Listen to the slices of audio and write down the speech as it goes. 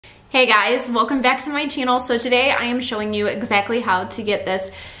Hey guys, welcome back to my channel. So today I am showing you exactly how to get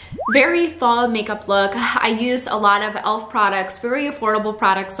this very fall makeup look. I use a lot of e.l.f. products, very affordable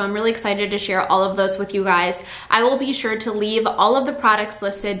products, so I'm really excited to share all of those with you guys. I will be sure to leave all of the products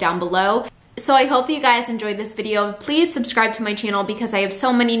listed down below. So I hope that you guys enjoyed this video. Please subscribe to my channel because I have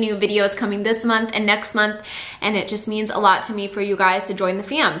so many new videos coming this month and next month, and it just means a lot to me for you guys to join the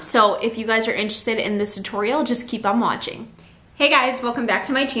fam. So if you guys are interested in this tutorial, just keep on watching. Hey guys, welcome back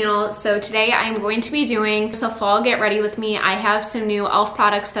to my channel. So today I am going to be doing a fall get ready with me. I have some new e.l.f.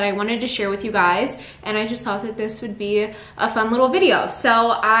 products that I wanted to share with you guys, and I just thought that this would be a fun little video. So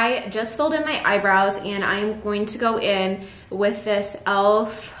I just filled in my eyebrows, and I'm going to go in with this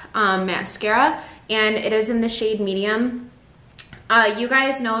e.l.f. Mascara, and it is in the shade medium. You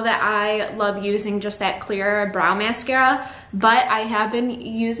guys know that I love using just that clear brow mascara, but I have been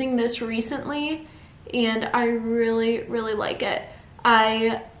using this recently and I really like it.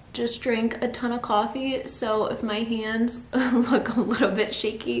 I just drank a ton of coffee, so if my hands look a little bit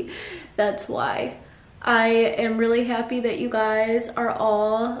shaky, that's why. I am really happy that you guys are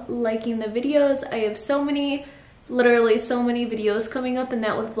all liking the videos. I have so many, literally so many videos coming up, and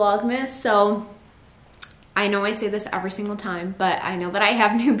that with Vlogmas, so I know I say this every single time, but I know that I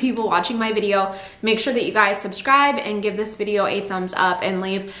have new people watching my video. Make sure that you guys subscribe and give this video a thumbs up and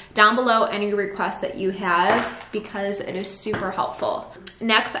leave down below any requests that you have because it is super helpful.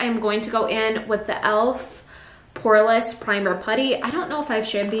 Next, I'm going to go in with the e.l.f. Poreless Primer Putty. I don't know if I've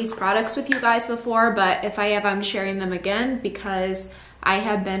shared these products with you guys before, but if I have, I'm sharing them again because I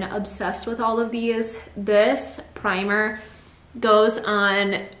have been obsessed with all of these. This primer goes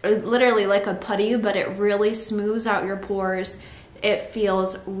on literally like a putty, but it really smooths out your pores. It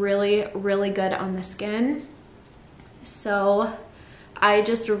feels really good on the skin. So I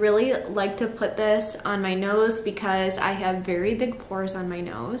just really like to put this on my nose because I have very big pores on my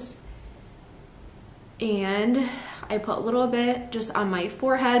nose. And I put a little bit just on my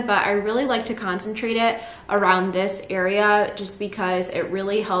forehead, but I really like to concentrate it around this area just because it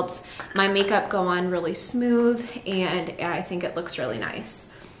really helps my makeup go on really smooth, and I think it looks really nice.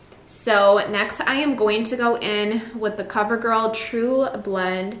 So next I am going to go in with the Covergirl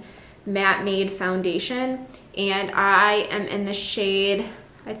TruBlend Matte Made Foundation, and I am in the shade,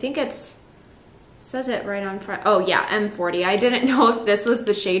 I think says it right on front. Oh yeah, M40. I didn't know if this was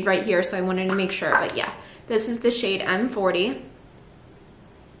the shade right here, so I wanted to make sure, but yeah, this is the shade M40.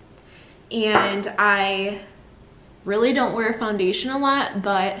 And I really don't wear foundation a lot,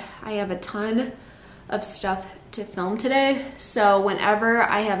 but I have a ton of stuff to film today. So whenever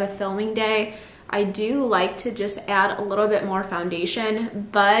I have a filming day, I do like to just add a little bit more foundation,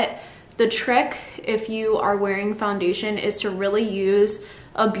 but the trick if you are wearing foundation is to really use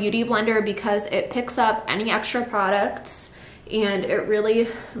a beauty blender because it picks up any extra products and it really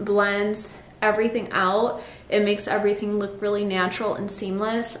blends everything out. It makes everything look really natural and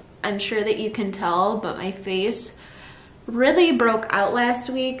seamless. I'm sure that you can tell, but my face really broke out last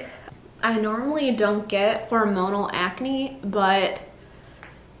week. I normally don't get hormonal acne, but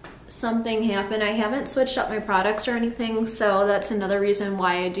something happened. I haven't switched up my products or anything, so that's another reason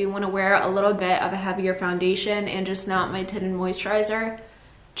why I do want to wear a little bit of a heavier foundation and just not my tinted moisturizer,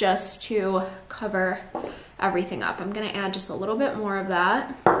 just to cover everything up. I'm gonna add just a little bit more of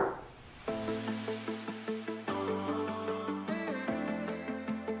that.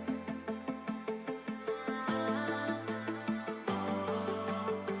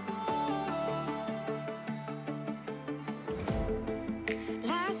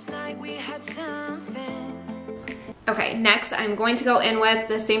 Okay, next I'm going to go in with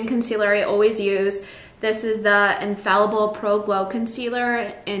the same concealer I always use. This is the Infallible Pro Glow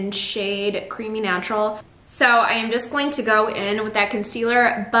Concealer in shade Creamy Natural. So I am just going to go in with that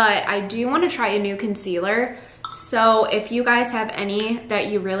concealer, but I do want to try a new concealer. So if you guys have any that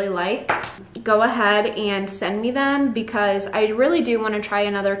you really like, go ahead and send me them because I really do want to try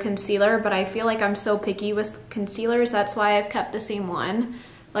another concealer, but I feel like I'm so picky with concealers. That's why I've kept the same one.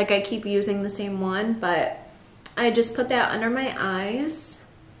 Like I keep using the same one, but I just put that under my eyes.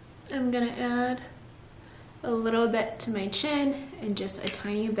 I'm gonna add a little bit to my chin and just a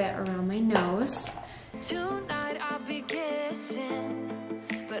tiny bit around my nose. Tonight I'll be kissing,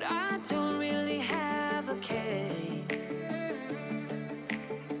 but I don't really have a case.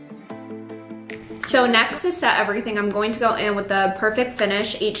 So next to set everything, I'm going to go in with the Perfect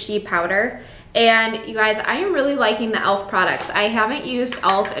Finish HD powder. And you guys, I am really liking the e.l.f. products. I haven't used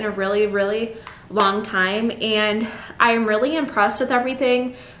e.l.f. in a really long time, and I am really impressed with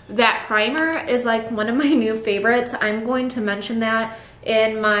everything. That primer is like one of my new favorites. I'm going to mention that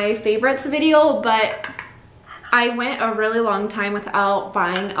in my favorites video, but I went a really long time without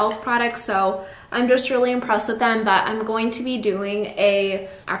buying e.l.f. products, so I'm just really impressed with them, but I'm going to be doing a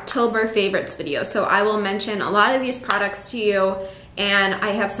October favorites video. So I will mention a lot of these products to you, and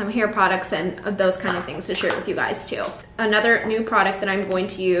I have some hair products and those kind of things to share with you guys too. Another new product that I'm going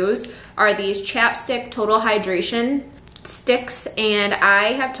to use are these Chapstick Total Hydration sticks, and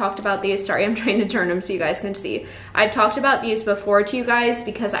I have talked about these. Sorry, I'm trying to turn them so you guys can see. I've talked about these before to you guys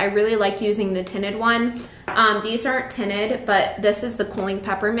because I really like using the tinted one. These aren't tinted, but this is the Cooling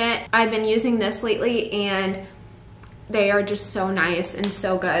Peppermint. I've been using this lately and they are just so nice and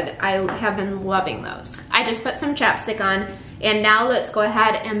so good. I have been loving those. I just put some chapstick on, and now let's go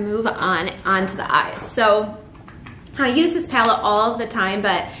ahead and move on onto the eyes. So I use this palette all the time,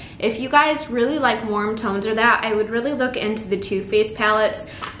 but if you guys really like warm tones or that, I would really look into the Too Faced palettes.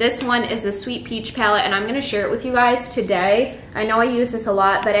 This one is the Sweet Peach palette, and I'm gonna share it with you guys today. I know I use this a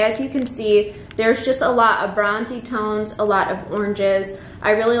lot, but as you can see, there's just a lot of bronzy tones, a lot of oranges.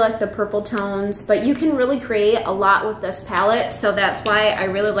 I really like the purple tones, but you can really create a lot with this palette, so that's why I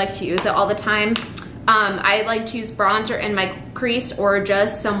really like to use it all the time. I like to use bronzer in my crease or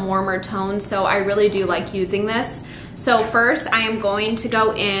just some warmer tones, so I really do like using this. So first, I am going to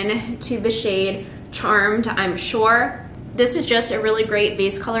go in to the shade Charmed, I'm Sure. This is just a really great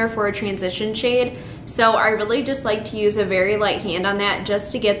base color for a transition shade, so I really just like to use a very light hand on that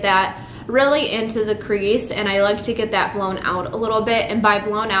just to get that really into the crease, and I like to get that blown out a little bit. And by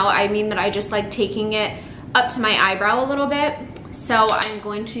blown out, I mean that I just like taking it up to my eyebrow a little bit. So I'm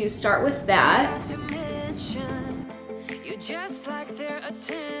going to start with that. Just like their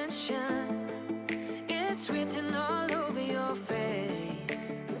attention, it's written all over your face.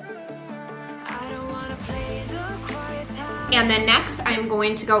 I don't wanna play the quiet time. And then next, I'm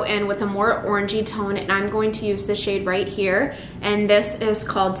going to go in with a more orangey tone, and I'm going to use the shade right here, and this is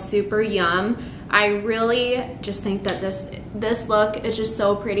called Super Yum. I really just think that this look is just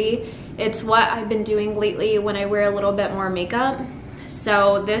so pretty. It's what I've been doing lately when I wear a little bit more makeup.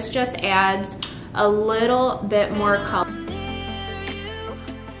 So this just adds a little bit more color.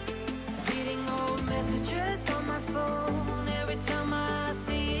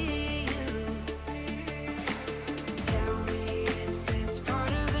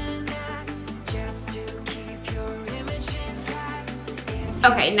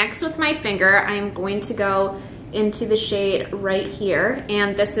 Okay, next with my finger, I'm going to go into the shade right here,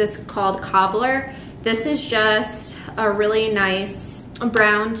 and this is called Cobbler. This is just a really nice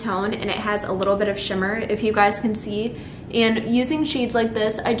brown tone, and it has a little bit of shimmer, if you guys can see. And using shades like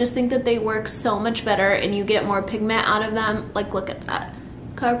this, I just think that they work so much better, and you get more pigment out of them. Like, look at that.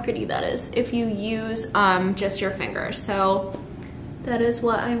 Look how pretty that is if you use just your finger. So that is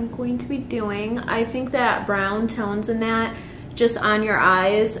what I'm going to be doing. I think that brown tones in that just on your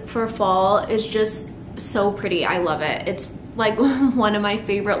eyes for fall is just so pretty. I love it. It's like one of my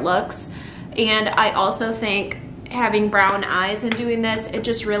favorite looks. And I also think having brown eyes and doing this, it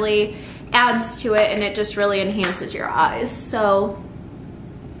just really adds to it, and it just really enhances your eyes. So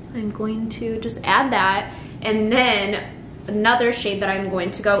I'm going to just add that. And then another shade that I'm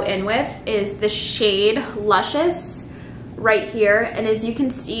going to go in with is the shade Luscious right here. And as you can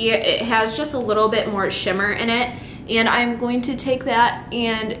see, it has just a little bit more shimmer in it. And I'm going to take that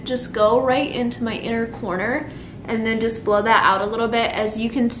and just go right into my inner corner and then just blow that out a little bit. As you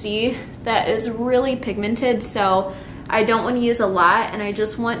can see, that is really pigmented, so I don't want to use a lot, and I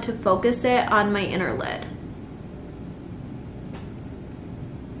just want to focus it on my inner lid.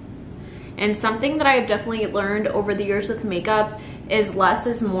 And something that I've definitely learned over the years with makeup is less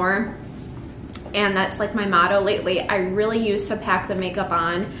is more. And that's like my motto lately. I really used to pack the makeup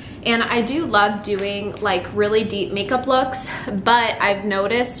on, and I do love doing like really deep makeup looks, but I've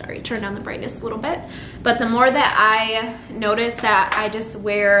noticed, sorry, turn down the brightness a little bit, but the more that I notice that I just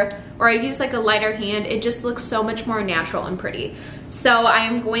wear, or I use like a lighter hand, it just looks so much more natural and pretty. So I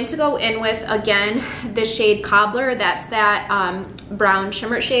am going to go in with, again, the shade Cobbler, that's that brown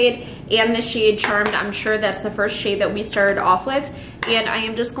shimmer shade, and the shade Charmed, I'm sure that's the first shade that we started off with. And I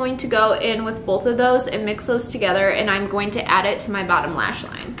am just going to go in with both of those and mix those together, and I'm going to add it to my bottom lash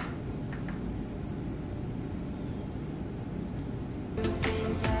line.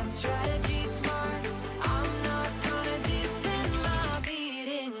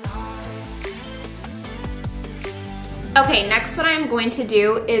 Okay, next what I'm going to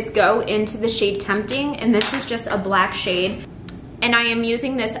do is go into the shade Tempting, and this is just a black shade. And I am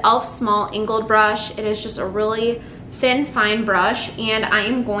using this e.l.f. small angled brush. It is just a really thin, fine brush, and I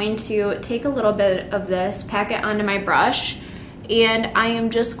am going to take a little bit of this, pack it onto my brush, and I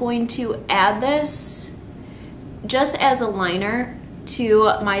am just going to add this just as a liner to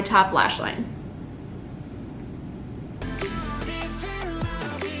my top lash line.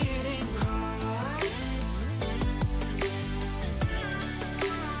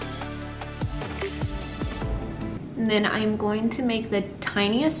 And then I'm going to make the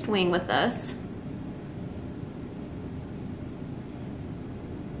tiniest wing with this.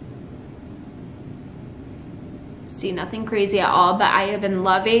 See, nothing crazy at all, but I have been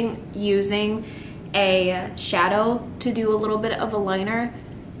loving using a shadow to do a little bit of a liner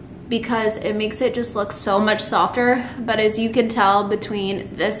because it makes it just look so much softer. But as you can tell,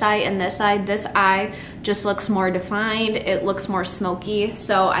 between this eye and this eye just looks more defined. It looks more smoky.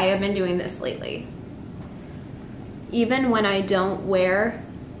 So I have been doing this lately. Even when I don't wear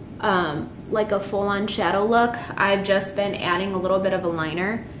like a full-on shadow look, I've just been adding a little bit of a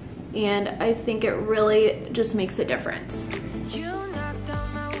liner, and I think it really just makes a difference. You knocked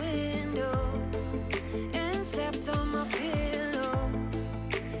on my window and slept on my pillow,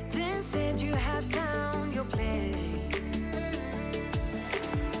 then said you had found your place.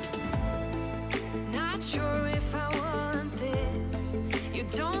 Not sure if I want this. You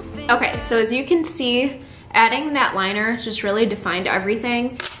don't think. Okay, so as you can see, adding that liner just really defined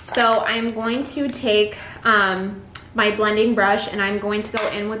everything. So I'm going to take my blending brush and I'm going to go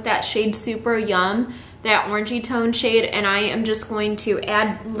in with that shade Super Yum, that orangey tone shade, and I am just going to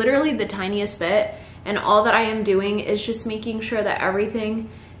add literally the tiniest bit, and all that I am doing is just making sure that everything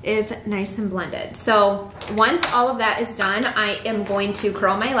is nice and blended. So once all of that is done, I am going to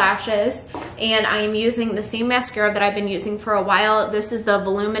curl my lashes, and I am using the same mascara that I've been using for a while. This is the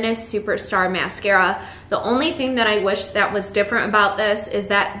Voluminous Superstar Mascara. The only thing that I wish that was different about this is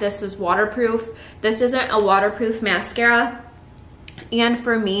that this was waterproof. This isn't a waterproof mascara, and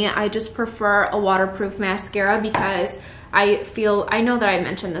for me, I just prefer a waterproof mascara because I know that I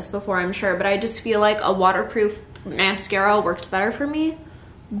mentioned this before, I'm sure, but I just feel like a waterproof mascara works better for me.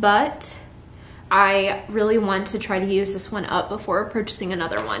 But I really want to try to use this one up before purchasing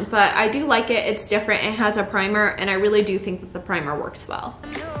another one. But I do like it. It's different. It has a primer, and I really do think that the primer works well.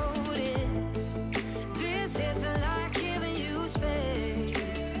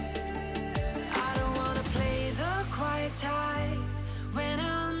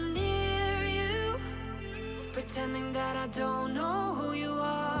 Pretending that I don't know who you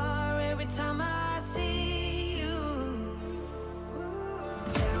are every time I see you.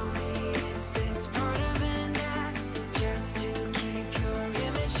 Tell me, is this part of an act just to keep your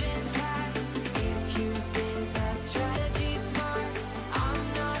image intact? If you think that strategy's smart,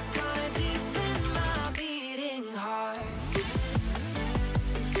 I'm not gonna defend my beating heart.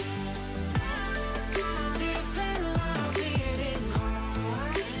 Defend my beating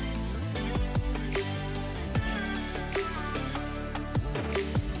heart.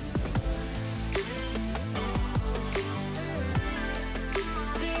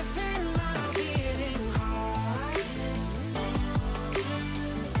 Defend my beating heart.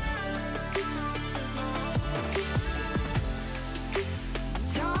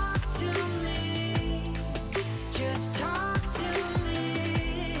 Talk to me, just talk to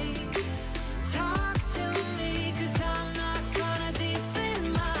me. Talk to me, 'cause I'm not gonna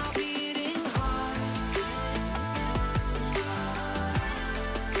defend my beating heart.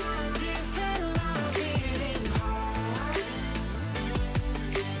 Defend my beating heart.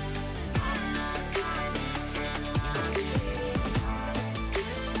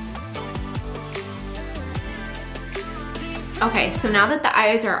 Okay, so now that the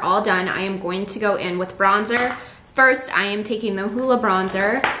eyes are all done, I am going to go in with bronzer. First, I am taking the Hoola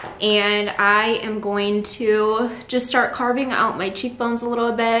bronzer, and I am going to just start carving out my cheekbones a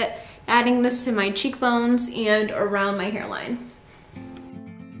little bit, adding this to my cheekbones and around my hairline.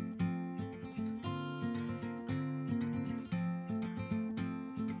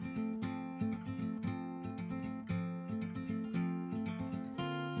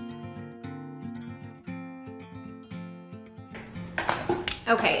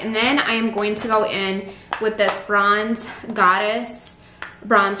 Okay, and then I am going to go in with this bronze Godess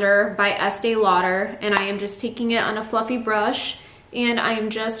bronzer by Estee Lauder, and I am just taking it on a fluffy brush, and I am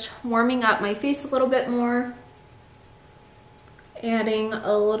just warming up my face a little bit more, adding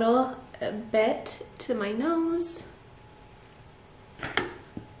a little bit to my nose.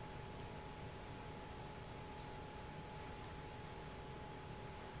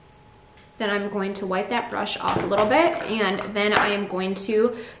 Then I'm going to wipe that brush off a little bit, and then I am going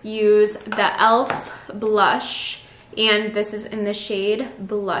to use the e.l.f. blush, and this is in the shade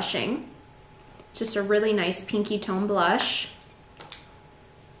Blushing. Just a really nice pinky tone blush.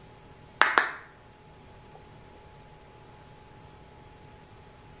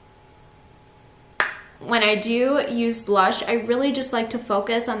 When I do use blush, I really just like to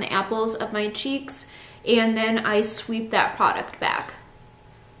focus on the apples of my cheeks, and then I sweep that product back,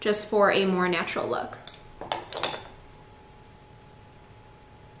 just for a more natural look.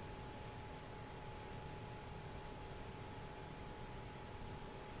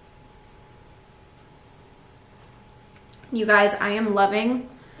 You guys, I am loving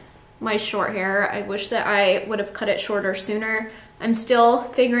my short hair. I wish that I would have cut it shorter sooner. I'm still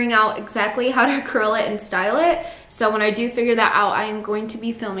figuring out exactly how to curl it and style it. So when I do figure that out, I am going to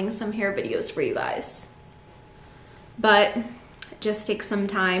be filming some hair videos for you guys. But just take some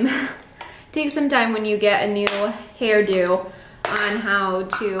time. Take some time when you get a new hairdo on how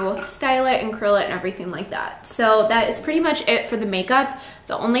to style it and curl it and everything like that. So that is pretty much it for the makeup.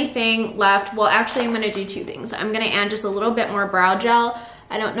 The only thing left, well, actually I'm gonna do two things. I'm gonna add just a little bit more brow gel.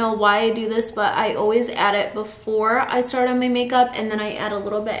 I don't know why I do this, but I always add it before I start on my makeup and then I add a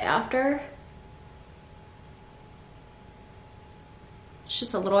little bit after. It's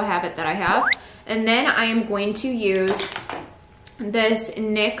just a little habit that I have. And then I am going to use this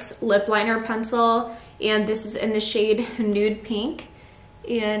NYX lip liner pencil, and this is in the shade Nude Pink.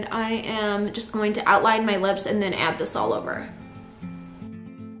 And I am just going to outline my lips and then add this all over.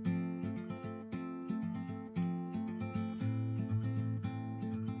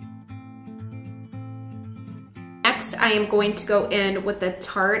 Next, I am going to go in with the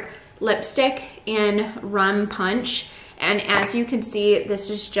Tarte lipstick in Rum Punch. And as you can see, this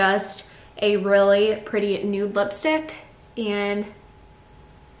is just a really pretty nude lipstick. And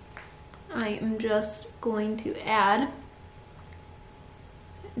I am just going to add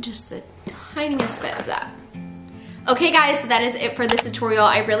just the tiniest bit of that. Okay guys, that is it for this tutorial.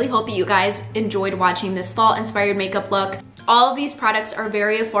 I really hope that you guys enjoyed watching this fall inspired makeup look. All of these products are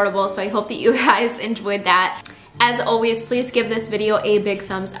very affordable, so I hope that you guys enjoyed that. As always, please give this video a big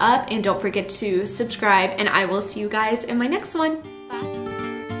thumbs up and don't forget to subscribe, and I will see you guys in my next one.